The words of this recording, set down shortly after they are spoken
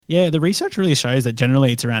Yeah, the research really shows that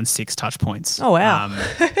generally it's around 6 touch points. Oh, wow.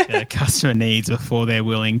 The customer needs before they're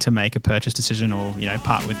willing to make a purchase decision or,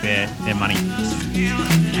 part with their money.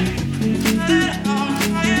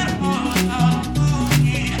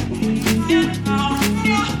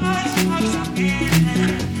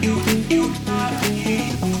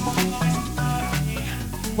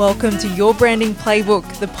 Welcome to Your Branding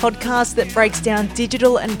Playbook, the podcast that breaks down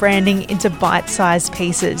digital and branding into bite-sized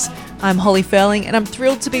pieces. I'm Holly Furling, and I'm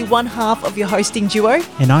thrilled to be one half of your hosting duo.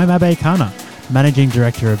 And I'm Abe Kana, Managing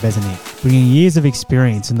Director of Bezanic, bringing years of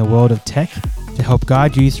experience in the world of tech to help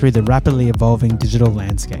guide you through the rapidly evolving digital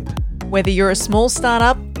landscape. Whether you're a small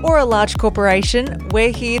startup or a large corporation, we're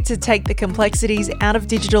here to take the complexities out of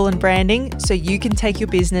digital and branding so you can take your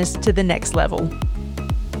business to the next level.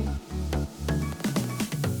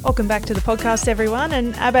 Welcome back to the podcast, everyone.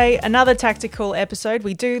 And Abe, another tactical episode.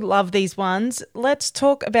 We do love these ones. Let's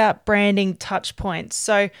talk about branding touch points.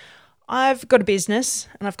 So I've got a business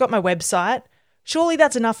and I've got my website. Surely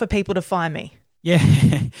that's enough for people to find me. Yeah,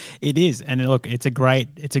 it is. And look, it's a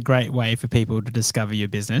great way for people to discover your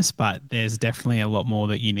business, but there's definitely a lot more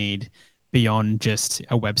that you need beyond just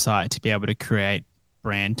a website to be able to create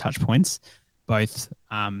brand touch points, both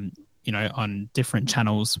on different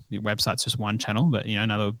channels. Your website's just one channel, but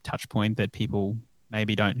another touch point that people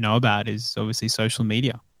maybe don't know about is obviously social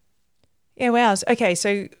media. Yeah, wow. Okay,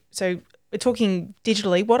 so we're talking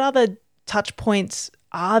digitally. What other touch points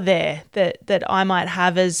are there that I might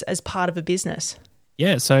have as part of a business?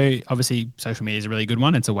 Yeah, so obviously social media is a really good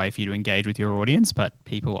one. It's a way for you to engage with your audience, but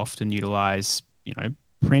people often utilize,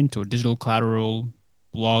 print or digital collateral,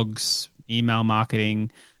 blogs, email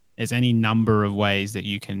marketing. There's any number of ways that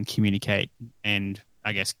you can communicate and,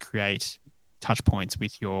 I guess, create touch points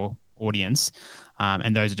with your audience.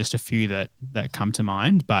 And those are just a few that come to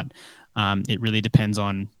mind. But it really depends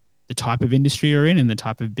on the type of industry you're in and the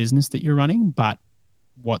type of business that you're running. But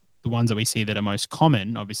what the ones that we see that are most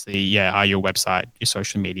common, obviously, are your website, your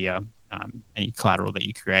social media, any collateral that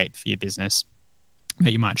you create for your business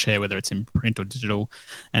that you might share, whether it's in print or digital.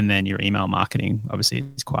 And then your email marketing, obviously,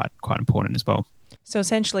 is quite important as well. So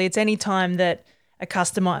essentially, it's any time that a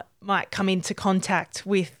customer might come into contact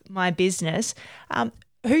with my business.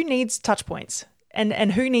 Who needs touch points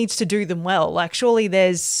and who needs to do them well? Like, surely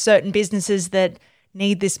there's certain businesses that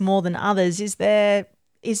need this more than others. Is there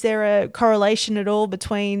a correlation at all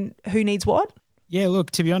between who needs what? Yeah,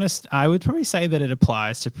 look, to be honest, I would probably say that it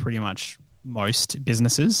applies to pretty much most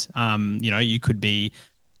businesses. You could be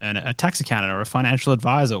a tax accountant or a financial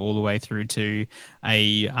advisor all the way through to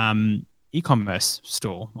a e-commerce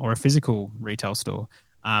store or a physical retail store.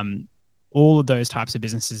 All of those types of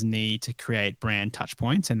businesses need to create brand touch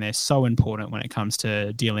points, and they're so important when it comes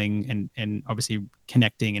to dealing and obviously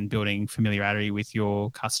connecting and building familiarity with your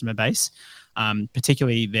customer base.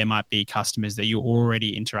 Particularly, there might be customers that you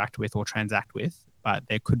already interact with or transact with, but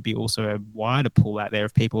there could be also a wider pool out there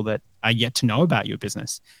of people that are yet to know about your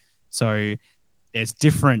business. So there's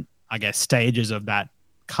different, I guess, stages of that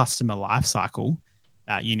customer life cycle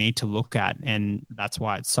that you need to look at. And that's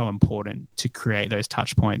why it's so important to create those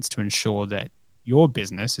touch points to ensure that your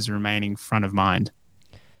business is remaining front of mind.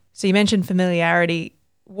 So you mentioned familiarity.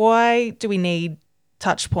 Why do we need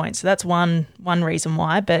touch points? So that's one reason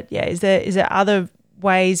why. But yeah, is there other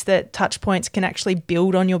ways that touch points can actually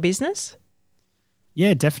build on your business?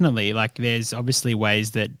 Yeah, definitely. Like, there's obviously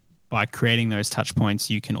ways that by creating those touch points,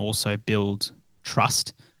 you can also build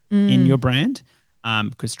trust in your brand.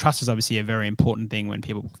 Because trust is obviously a very important thing when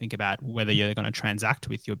people think about whether you're going to transact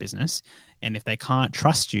with your business. And if they can't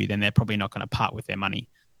trust you, then they're probably not going to part with their money.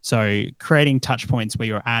 So creating touch points where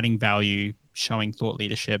you're adding value, showing thought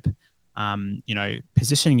leadership,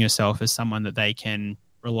 positioning yourself as someone that they can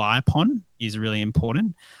rely upon is really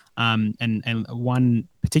important. And one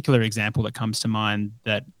particular example that comes to mind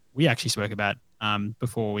that we actually spoke about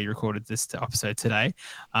before we recorded this episode today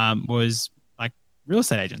was like real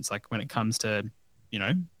estate agents. Like, when it comes to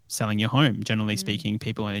selling your home, generally speaking,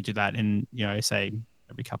 people only do that in, say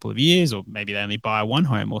every couple of years, or maybe they only buy one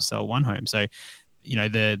home or sell one home. So,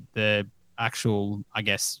 the actual, I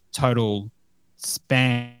guess, total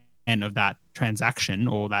span of that transaction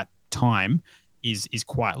or that time is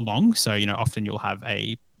quite long. So, often you'll have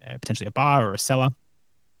potentially a buyer or a seller.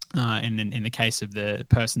 And in the case of the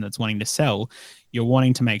person that's wanting to sell, you're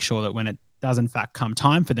wanting to make sure that when it does in fact come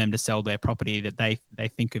time for them to sell their property, that they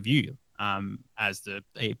think of you as the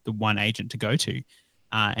one agent to go to.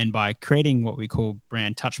 And by creating what we call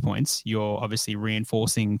brand touch points, you're obviously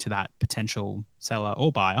reinforcing to that potential seller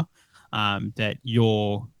or buyer that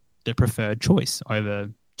you're the preferred choice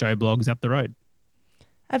over Joe Blogs up the road.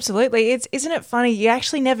 Absolutely. Isn't it funny? You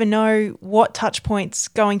actually never know what touch point's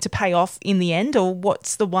going to pay off in the end, or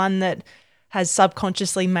what's the one that has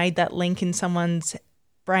subconsciously made that link in someone's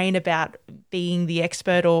brain about being the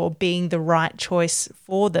expert or being the right choice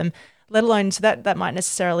for them, let alone so that might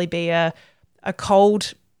necessarily be a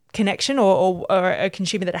cold connection or a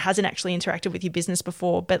consumer that hasn't actually interacted with your business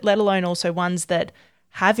before, but let alone also ones that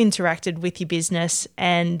have interacted with your business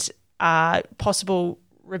and are possible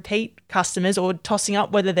repeat customers or tossing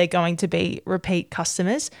up whether they're going to be repeat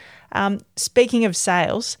customers. Speaking of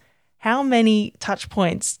sales, how many touch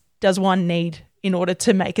points does one need in order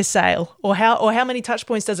to make a sale, or how many touch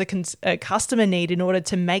points does a customer need in order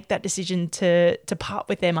to make that decision to part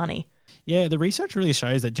with their money? Yeah, the research really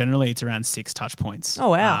shows that generally it's around 6 touch points. Oh,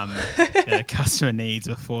 wow. The customer needs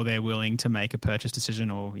before they're willing to make a purchase decision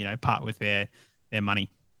or, part with their money.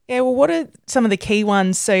 Yeah, well, what are some of the key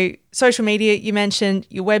ones? So social media, you mentioned,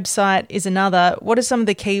 your website is another. What are some of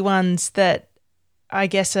the key ones that I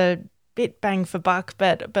guess are bit bang for buck,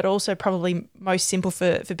 but also probably most simple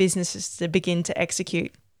for businesses to begin to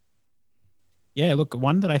execute? Yeah, look,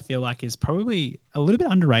 one that I feel like is probably a little bit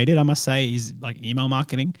underrated, I must say, is like email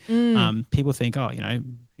marketing. People think,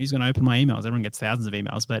 who's going to open my emails? Everyone gets thousands of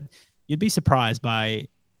emails, but you'd be surprised by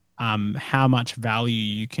how much value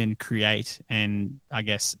you can create and I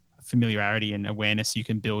guess familiarity and awareness you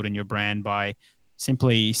can build in your brand by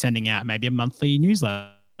simply sending out maybe a monthly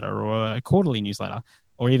newsletter or a quarterly newsletter,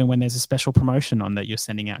 or even when there's a special promotion on that, you're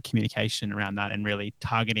sending out communication around that and really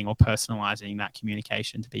targeting or personalizing that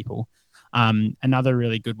communication to people. Another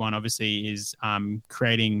really good one, obviously, is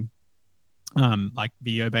creating like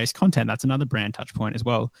video-based content. That's another brand touch point as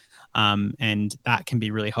well. And that can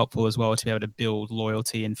be really helpful as well to be able to build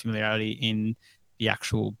loyalty and familiarity in the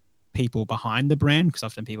actual people behind the brand, because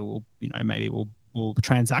often people will, maybe will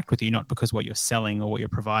transact with you, not because what you're selling or what you're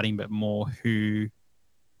providing, but more who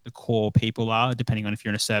the core people are. Depending on if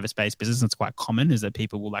you're in a service-based business, it's quite common is that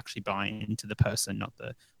people will actually buy into the person, not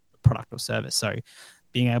the product or service. So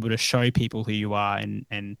being able to show people who you are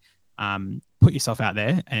and put yourself out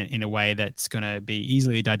there in a way that's going to be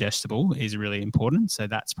easily digestible is really important. So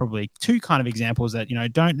that's probably 2 kind of examples that,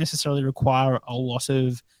 don't necessarily require a lot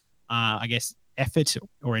of, effort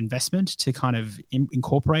or investment to kind of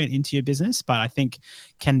incorporate into your business, but I think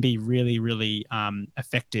can be really, really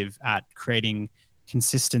effective at creating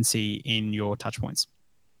consistency in your touch points.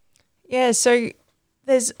 Yeah, so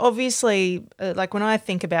there's obviously, like when I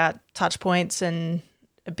think about touch points and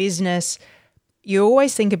a business, you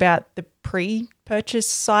always think about the pre-purchase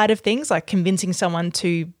side of things, like convincing someone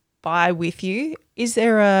to buy with you. Is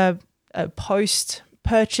there a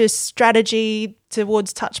post-purchase strategy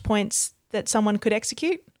towards touch points that someone could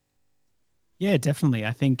execute? Yeah, definitely.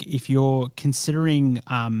 I think if you're considering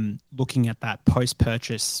looking at that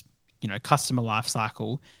post-purchase, customer life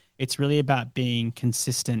cycle, it's really about being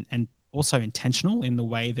consistent and also intentional in the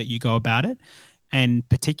way that you go about it. And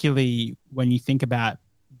particularly when you think about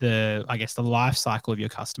the life cycle of your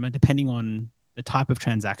customer, depending on the type of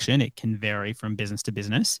transaction, it can vary from business to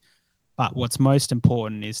business. But what's most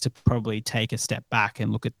important is to probably take a step back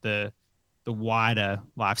and look at the wider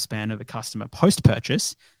lifespan of a customer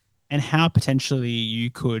post-purchase and how potentially you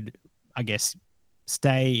could,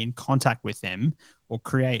 stay in contact with them or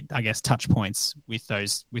create, touch points with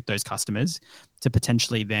those customers to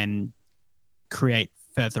potentially then create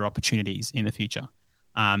further opportunities in the future.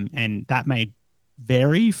 And that may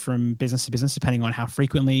vary from business to business depending on how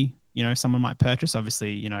frequently, someone might purchase.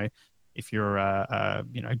 Obviously, if you're a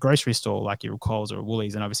grocery store like your Coles or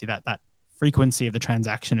Woolies, and obviously that frequency of the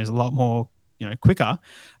transaction is a lot more, quicker.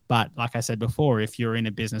 But like I said before, if you're in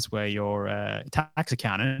a business where you're a tax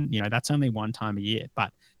accountant, that's only one time a year.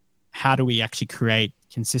 But how do we actually create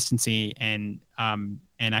consistency and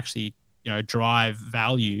actually, drive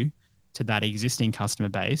value to that existing customer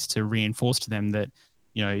base to reinforce to them that,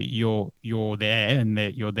 you're there and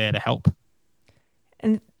that you're there to help.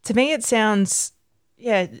 And to me, it sounds,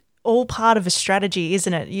 all part of a strategy,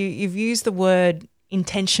 isn't it? You've used the word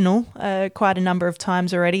intentional quite a number of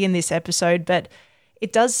times already in this episode, but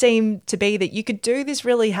it does seem to be that you could do this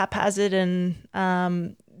really haphazard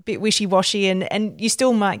and bit wishy-washy and you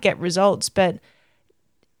still might get results, but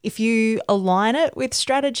if you align it with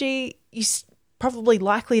strategy, you're probably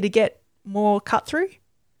likely to get more cut through.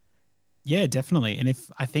 Yeah, definitely. And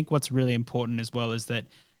I think what's really important as well is that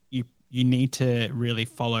you need to really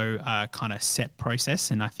follow a kind of set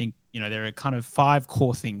process. And I think, there are kind of 5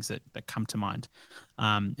 core things that come to mind.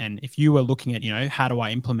 And if you were looking at, how do I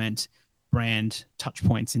implement brand touch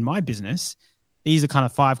points in my business, these are kind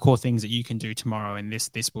of 5 core things that you can do tomorrow. And this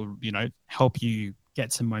will, help you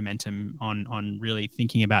get some momentum on really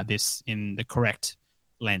thinking about this in the correct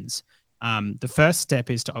lens. The first step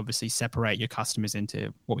is to obviously separate your customers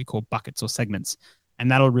into what we call buckets or segments. And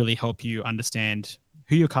that'll really help you understand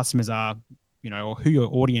who your customers are, or who your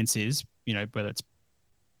audience is, whether it's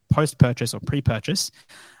post-purchase or pre-purchase,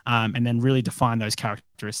 and then really define those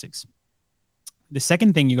characteristics. The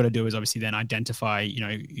second thing you got to do is obviously then identify,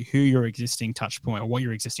 who your existing touch point or what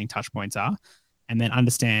your existing touch points are, and then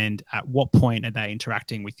understand at what point are they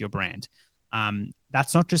interacting with your brand.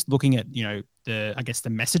 That's not just looking at, the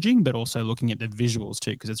messaging, but also looking at the visuals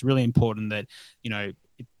too, because it's really important that,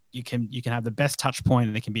 you can have the best touch point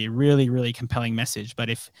and it can be a really, really compelling message. But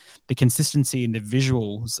if the consistency in the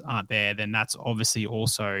visuals aren't there, then that's obviously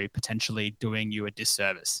also potentially doing you a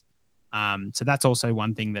disservice. So that's also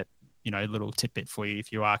one thing that, a little tidbit for you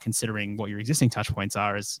if you are considering what your existing touch points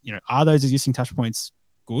are is, are those existing touch points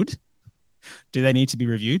good? Do they need to be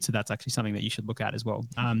reviewed? So that's actually something that you should look at as well.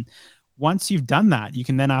 Once you've done that, you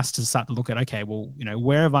can then ask to start to look at, okay, well,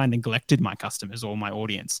 where have I neglected my customers or my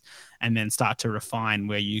audience? And then start to refine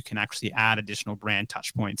where you can actually add additional brand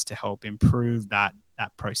touch points to help improve that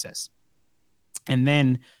process. And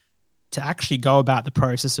then to actually go about the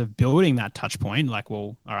process of building that touch point, like,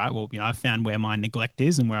 well, all right, well, I've found where my neglect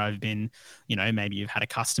is and where I've been, maybe you've had a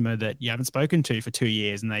customer that you haven't spoken to for 2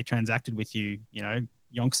 years and they transacted with you,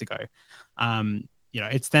 yonks ago.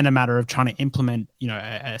 It's then a matter of trying to implement,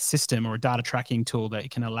 a system or a data tracking tool that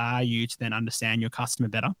can allow you to then understand your customer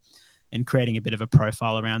better and creating a bit of a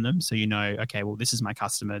profile around them. So, okay, well, this is my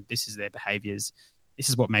customer, this is their behaviors, this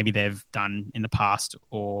is what maybe they've done in the past,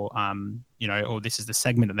 or, or this is the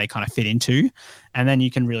segment that they kind of fit into. And then you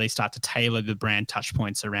can really start to tailor the brand touch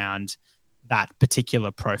points around that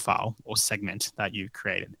particular profile or segment that you've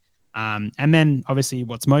created. And then obviously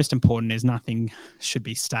what's most important is nothing should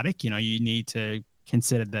be static. You need to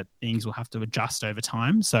consider that things will have to adjust over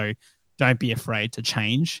time. So don't be afraid to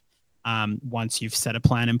change once you've set a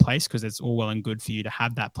plan in place, because it's all well and good for you to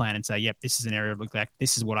have that plan and say, yep, this is an area of neglect.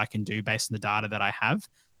 This is what I can do based on the data that I have.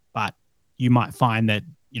 But you might find that,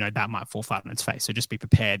 that might fall flat on its face. So just be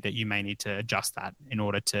prepared that you may need to adjust that in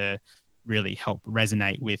order to really help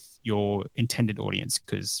resonate with your intended audience.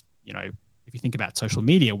 Because, if you think about social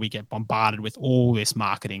media, we get bombarded with all this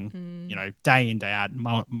marketing, day in, day out,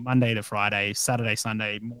 Monday to Friday, Saturday,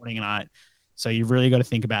 Sunday, morning and night. So you've really got to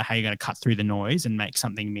think about how you're going to cut through the noise and make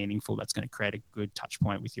something meaningful that's going to create a good touch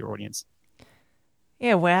point with your audience.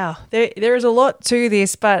 Yeah, wow. There is a lot to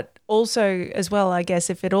this, but also as well, I guess,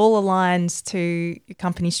 if it all aligns to your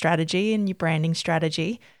company strategy and your branding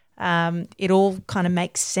strategy, it all kind of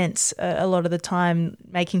makes sense a lot of the time,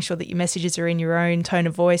 making sure that your messages are in your own tone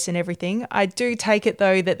of voice and everything. I do take it,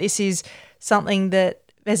 though, that this is something that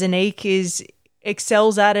Bezanique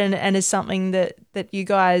excels at and is something that you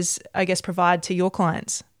guys, I guess, provide to your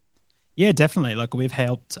clients. Yeah, definitely. Like we've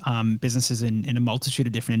helped businesses in a multitude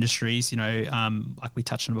of different industries. Like we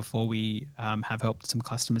touched on before, we have helped some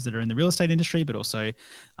customers that are in the real estate industry, but also,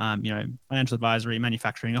 financial advisory,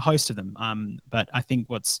 manufacturing, a host of them. But I think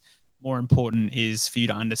what's more important is for you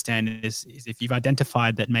to understand is if you've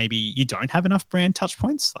identified that maybe you don't have enough brand touch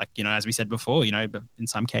points, like, as we said before, but in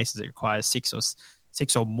some cases it requires six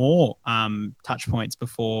or more touch points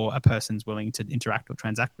before a person's willing to interact or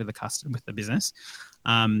transact with the customer, with the business.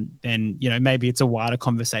 Then, maybe it's a wider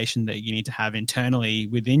conversation that you need to have internally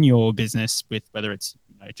within your business with whether it's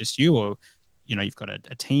just you or, you've got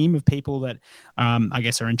a team of people that I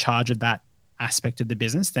guess are in charge of that aspect of the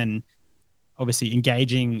business. Then obviously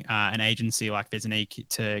engaging an agency like Bezanique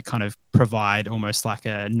to kind of provide almost like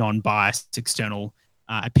a non-biased external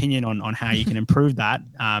opinion on how you can improve that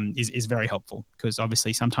is very helpful, because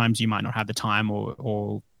obviously sometimes you might not have the time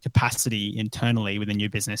or capacity internally within your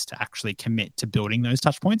business to actually commit to building those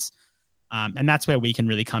touch points. And that's where we can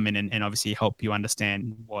really come in and obviously help you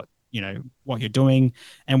understand what you're doing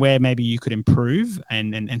and where maybe you could improve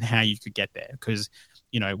and how you could get there. Because,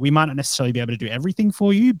 we might not necessarily be able to do everything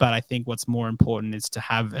for you, but I think what's more important is to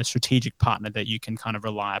have a strategic partner that you can kind of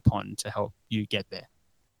rely upon to help you get there.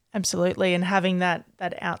 Absolutely. And having that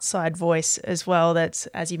outside voice as well, that's,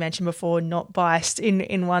 as you mentioned before, not biased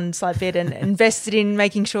in one slight bit and invested in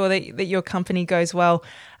making sure that your company goes well.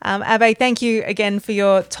 Abe, thank you again for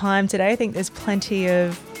your time today. I think there's plenty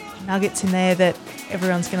of nuggets in there that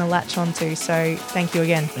everyone's going to latch onto. So thank you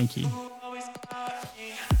again. Thank you.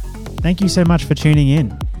 Thank you so much for tuning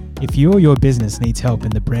in. If you or your business needs help in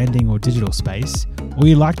the branding or digital space, or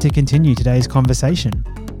you'd like to continue today's conversation,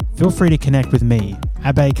 feel free to connect with me,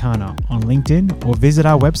 Abe Kana, on LinkedIn or visit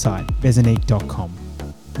our website, bezanique.com.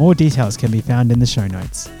 More details can be found in the show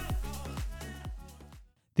notes.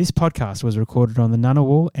 This podcast was recorded on the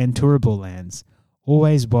Ngunnawal and Turrbal lands.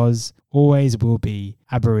 Always was, always will be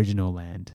Aboriginal land.